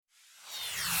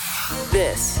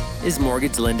This is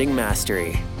Mortgage Lending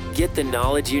Mastery. Get the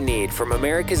knowledge you need from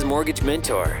America's Mortgage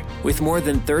Mentor. With more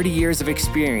than 30 years of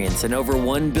experience and over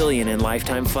 $1 billion in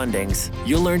lifetime fundings,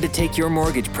 you'll learn to take your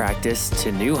mortgage practice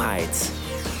to new heights.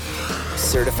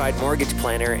 Certified mortgage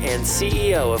planner and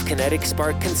CEO of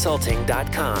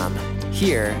KineticSparkConsulting.com.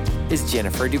 Here is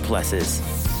Jennifer Duplessis.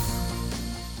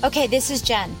 Okay, this is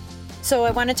Jen. So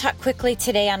I want to talk quickly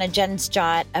today on a Jen's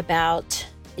Jot about,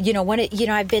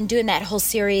 I've been doing that whole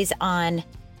series on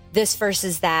this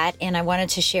versus that, and I wanted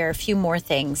to share a few more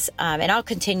things, and I'll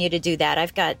continue to do that.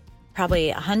 I've got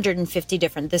probably 150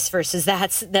 different this versus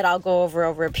that's that I'll go over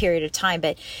a period of time,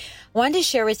 but I wanted to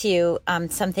share with you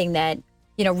something that,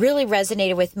 really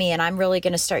resonated with me, and I'm really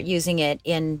going to start using it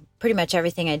in pretty much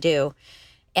everything I do.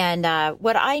 And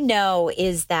what I know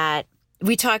is that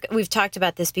we've talked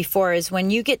about this before, is when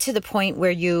you get to the point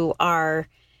where you are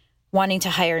wanting to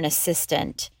hire an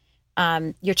assistant,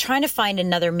 you're trying to find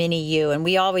another mini you. And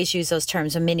we always use those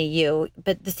terms, a mini you.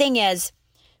 But the thing is,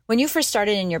 when you first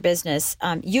started in your business,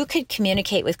 you could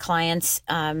communicate with clients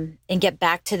and get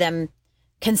back to them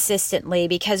consistently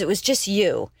because it was just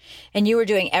you. And you were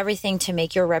doing everything to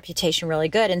make your reputation really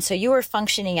good. And so you were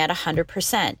functioning at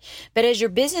 100%. But as your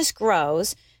business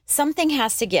grows, something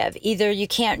has to give. Either you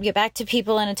can't get back to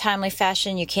people in a timely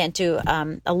fashion, you can't do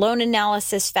a loan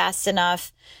analysis fast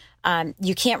enough,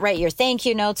 you can't write your thank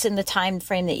you notes in the time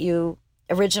frame that you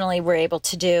originally were able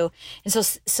to do. And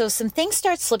so some things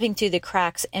start slipping through the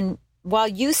cracks. And while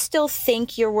you still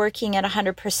think you're working at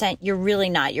 100%, you're really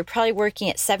not. You're probably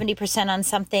working at 70% on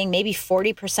something, maybe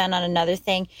 40% on another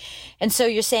thing. And so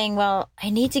you're saying, well, I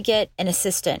need to get an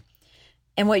assistant.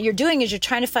 And what you're doing is you're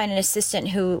trying to find an assistant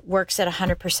who works at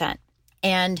 100%.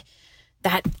 And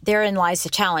that therein lies the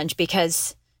challenge,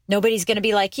 because nobody's going to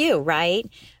be like you, right?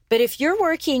 But if you're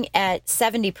working at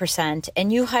 70%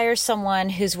 and you hire someone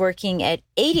who's working at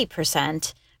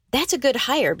 80%, that's a good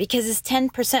hire, because it's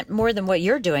 10% more than what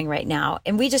you're doing right now.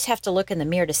 And we just have to look in the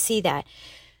mirror to see that,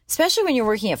 especially when you're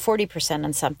working at 40%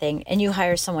 on something and you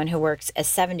hire someone who works at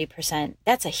 70%,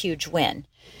 that's a huge win.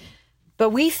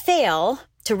 But we fail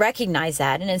to recognize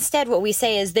that. And instead, what we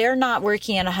say is they're not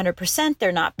working at 100%.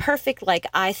 They're not perfect like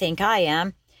I think I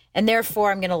am. And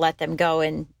therefore, I'm going to let them go.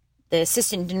 And the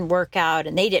assistant didn't work out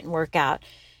and they didn't work out.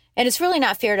 And it's really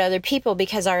not fair to other people,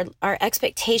 because our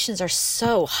expectations are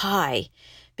so high,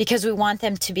 because we want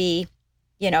them to be,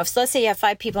 so let's say you have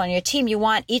 5 people on your team, you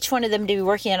want each one of them to be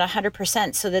working at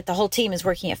 100% so that the whole team is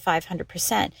working at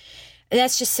 500%. And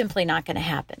that's just simply not going to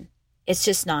happen. It's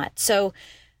just not. So,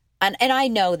 and I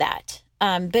know that.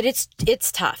 But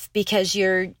it's tough, because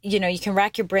you can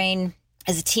rack your brain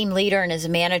as a team leader and as a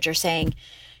manager saying,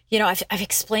 I've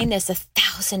explained this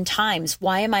 1,000 times.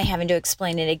 Why am I having to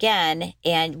explain it again?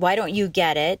 And why don't you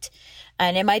get it?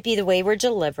 And it might be the way we're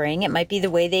delivering. It might be the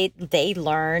way they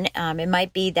learn. It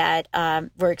might be that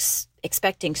we're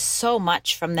expecting so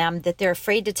much from them that they're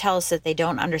afraid to tell us that they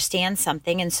don't understand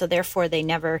something. And so therefore they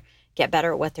never get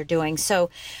better at what they're doing. So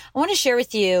I want to share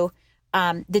with you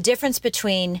the difference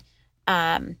between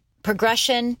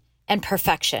progression and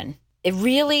perfection. It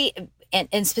really,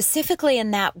 and specifically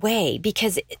in that way,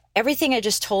 because everything I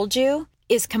just told you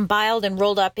is compiled and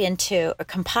rolled up into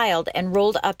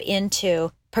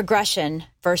progression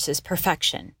versus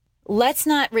perfection. Let's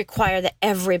not require that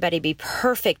everybody be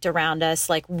perfect around us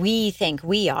like we think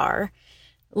we are.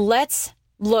 Let's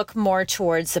look more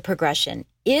towards the progression.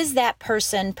 Is that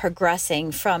person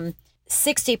progressing from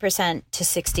 60% to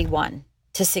 61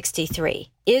 to 63?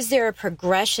 Is there a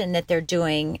progression that they're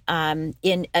doing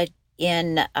in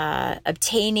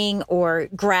obtaining or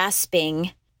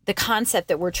grasping the concept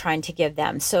that we're trying to give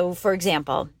them? So, for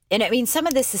example, and I mean, some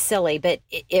of this is silly, but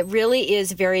it really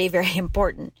is very, very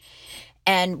important.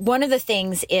 And one of the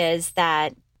things is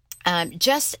that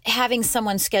just having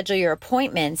someone schedule your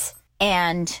appointments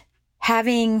and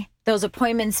having those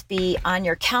appointments be on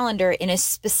your calendar in a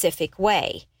specific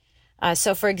way.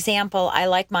 So, for example, I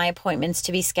like my appointments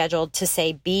to be scheduled to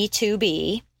say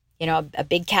B2B, a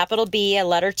big capital B, a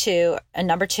letter 2, a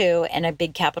number 2, and a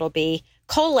big capital B,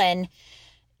 colon,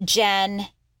 Jen,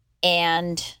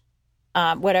 and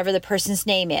whatever the person's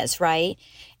name is, right?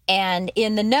 And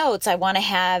in the notes, I want to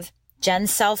have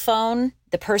Jen's cell phone,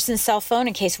 the person's cell phone,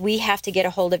 in case we have to get a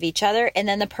hold of each other, and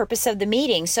then the purpose of the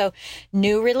meeting. So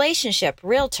new relationship,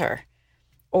 realtor,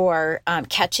 or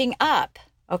catching up,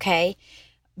 okay?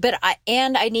 But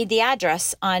I need the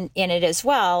address in it as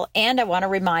well, and I want a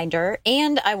reminder,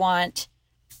 and I want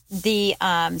the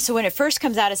so when it first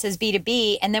comes out, it says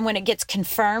B2B, and then when it gets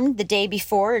confirmed the day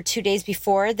before or 2 days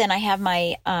before, then I have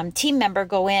my team member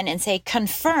go in and say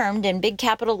confirmed in big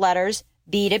capital letters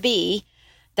B2B,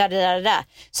 da da da da.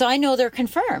 So I know they're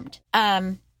confirmed.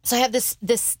 So I have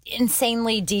this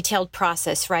insanely detailed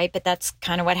process, right? But that's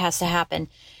kind of what has to happen.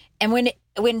 And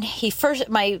when he first,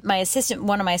 my assistant,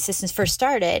 one of my assistants first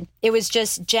started, it was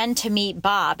just Jen to meet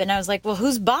Bob. And I was like, well,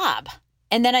 who's Bob?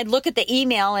 And then I'd look at the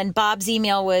email, and Bob's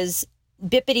email was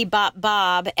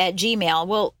bippity-bop-bob@gmail.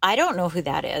 Well, I don't know who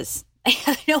that is. I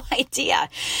have no idea.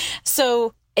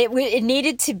 So it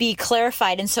needed to be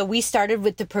clarified. And so we started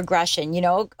with the progression.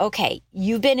 Okay,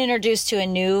 you've been introduced to a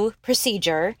new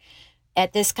procedure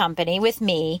at this company with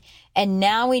me, and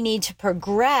now we need to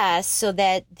progress so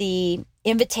that the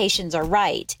invitations are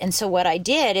right. And so what I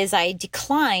did is I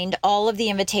declined all of the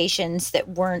invitations that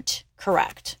weren't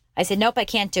correct. I said, nope, I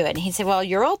can't do it. And he said, well,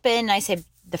 you're open. And I said,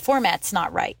 the format's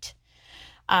not right.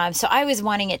 So I was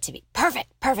wanting it to be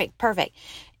perfect.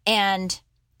 And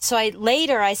so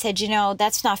I said,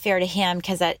 that's not fair to him,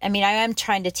 because I am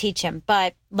trying to teach him,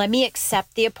 but let me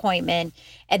accept the appointment.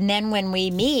 And then when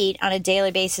we meet on a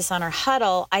daily basis on our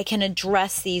huddle, I can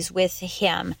address these with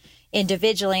him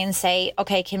individually and say,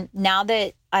 okay, now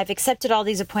that I've accepted all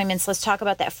these appointments, let's talk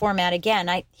about that format again.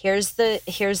 Here's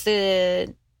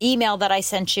the email that I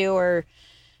sent you, or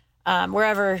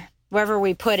wherever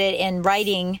we put it in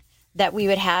writing, that we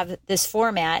would have this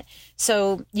format.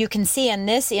 So you can see in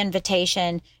this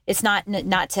invitation, it's not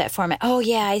to that format. Oh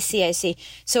yeah, I see.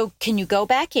 So can you go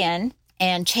back in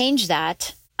and change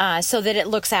that so that it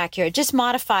looks accurate? Just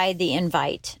modify the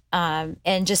invite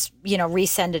and just,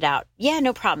 resend it out. Yeah,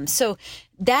 no problem. So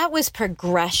that was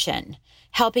progression,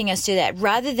 helping us do that,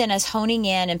 rather than us honing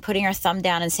in and putting our thumb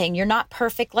down and saying, you're not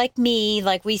perfect like me,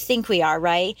 like we think we are,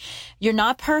 right? You're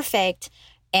not perfect.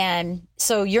 And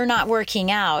so you're not working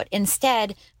out.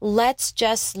 Instead, let's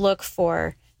just look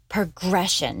for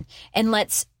progression, and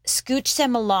let's scooch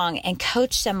them along and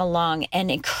coach them along and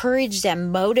encourage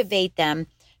them, motivate them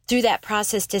through that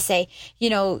process to say,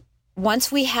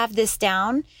 once we have this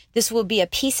down, this will be a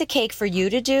piece of cake for you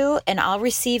to do, and I'll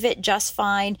receive it just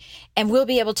fine. And we'll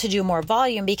be able to do more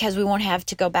volume because we won't have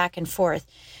to go back and forth.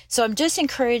 So I'm just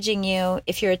encouraging you,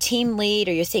 if you're a team lead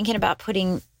or you're thinking about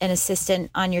putting an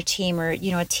assistant on your team, or,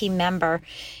 a team member,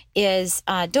 is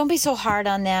don't be so hard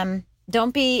on them.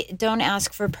 Don't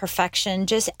ask for perfection.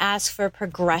 Just ask for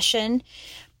progression,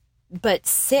 but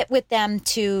sit with them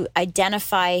to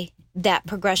identify that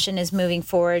progression is moving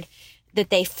forward, that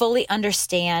they fully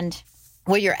understand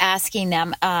what you're asking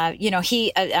them.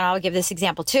 And I'll give this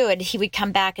example too. And he would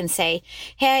come back and say,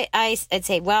 hey, I'd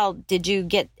say, well, did you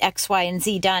get X, Y, and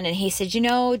Z done? And he said,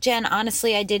 Jen,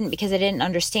 honestly, I didn't, because I didn't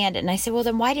understand it. And I said, well,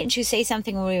 then why didn't you say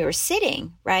something when we were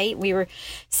sitting, right? We were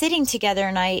sitting together,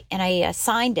 and I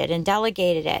assigned it and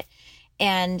delegated it.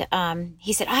 And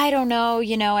he said, I don't know,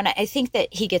 and I think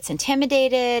that he gets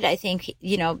intimidated. I think,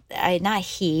 not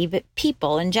he, but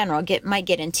people in general might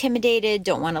get intimidated,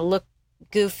 don't want to look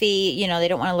goofy, they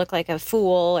don't want to look like a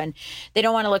fool, and they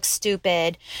don't want to look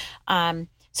stupid.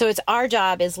 So it's our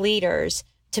job as leaders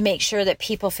to make sure that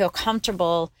people feel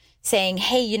comfortable saying,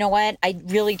 hey, you know what? I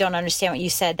really don't understand what you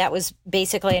said. That was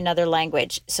basically another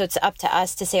language. So it's up to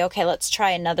us to say, okay, let's try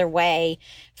another way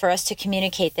for us to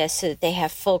communicate this so that they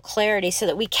have full clarity, so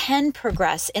that we can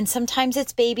progress. And sometimes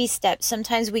it's baby steps.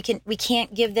 Sometimes we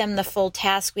can't give them the full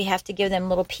task. We have to give them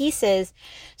little pieces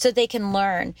so that they can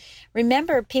learn.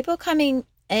 Remember, people coming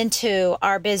into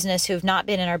our business who've not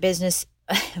been in our business,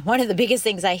 one of the biggest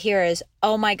things I hear is,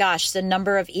 oh my gosh, the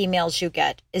number of emails you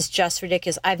get is just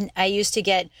ridiculous. I used to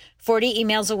get 40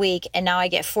 emails a week, and now I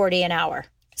get 40 an hour.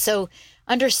 So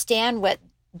understand what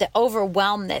the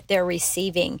overwhelm that they're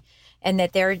receiving and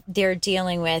that they're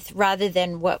dealing with, rather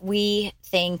than what we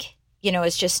think,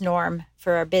 is just norm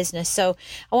for our business. So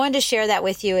I wanted to share that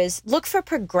with you, is look for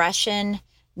progression,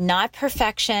 not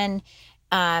perfection.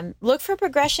 Look for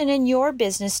progression in your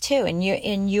business too,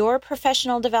 in your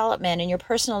professional development, in your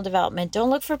personal development. Don't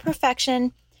look for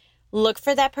perfection. Look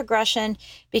for that progression,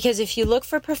 because if you look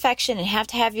for perfection and have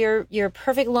to have your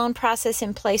perfect loan process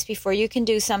in place before you can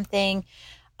do something,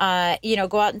 go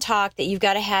out and talk, that you've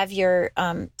got to have your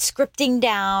scripting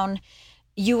down,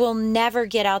 you will never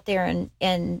get out there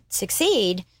and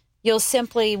succeed. You'll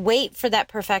simply wait for that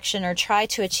perfection, or try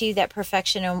to achieve that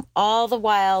perfection. And all the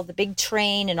while, the big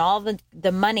train and all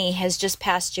the money has just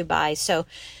passed you by. So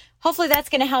hopefully that's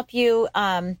going to help you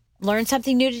learn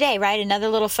something new today, right? Another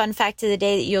little fun fact of the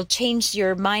day, that you'll change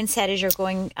your mindset as you're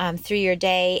going through your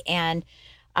day. And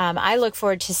I look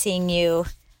forward to seeing you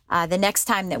the next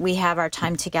time that we have our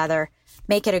time together.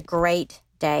 Make it a great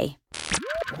day.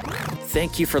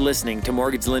 Thank you for listening to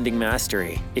Mortgage Lending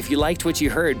Mastery. If you liked what you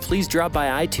heard, please drop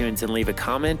by iTunes and leave a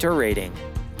comment or rating.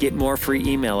 Get more free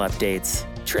email updates.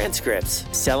 transcripts,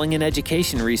 selling and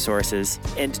education resources,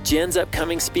 and Jen's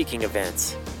upcoming speaking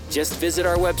events. Just visit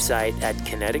our website at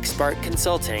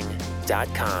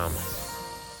kineticsparkconsulting.com.